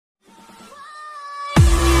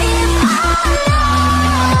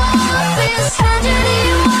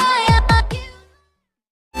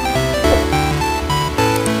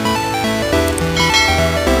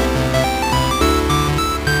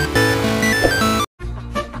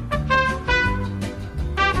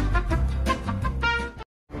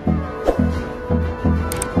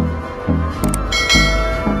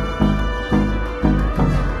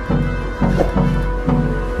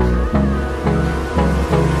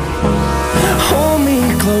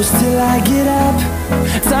close till I get up.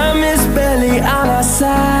 Time is barely on our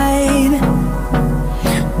side.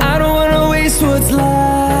 I don't wanna waste what's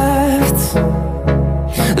left.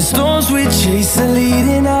 The storms we chase are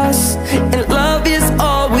leading us, and love is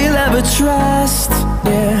all we'll ever trust.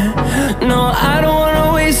 Yeah, no, I don't wanna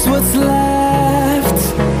waste what's left.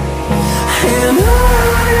 And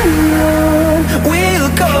on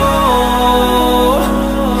we'll go,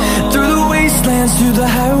 through the wastelands, through the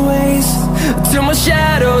highways, till my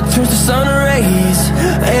shadow turns to sun rays.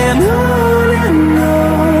 And on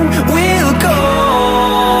we'll go,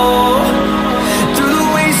 through the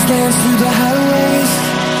wastelands, through the highways,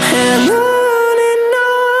 and on we'll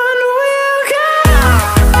go.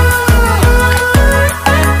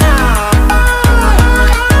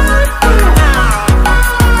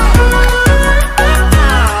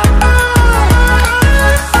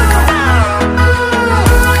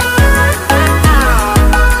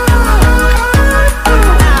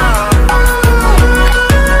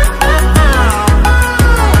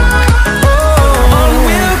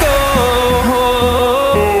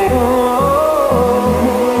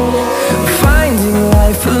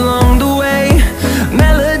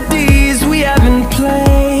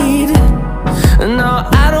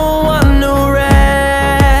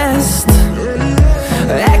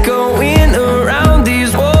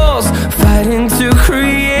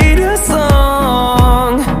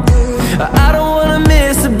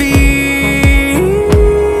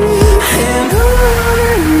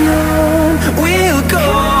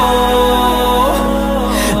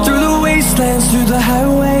 Through the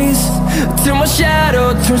highways, till my shadow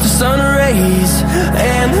turns to sun rays.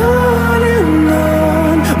 And on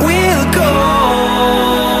we'll go,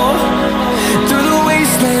 through the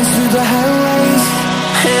wastelands, through the highways,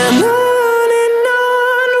 and on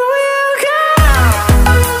we'll go.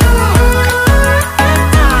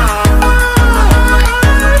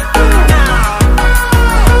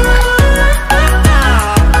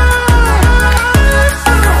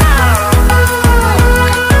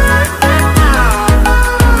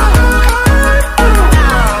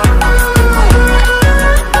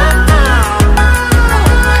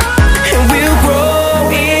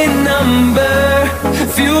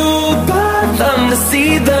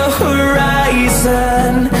 See the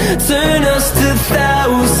horizon turn us to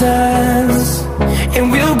thousands, and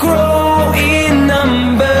we'll grow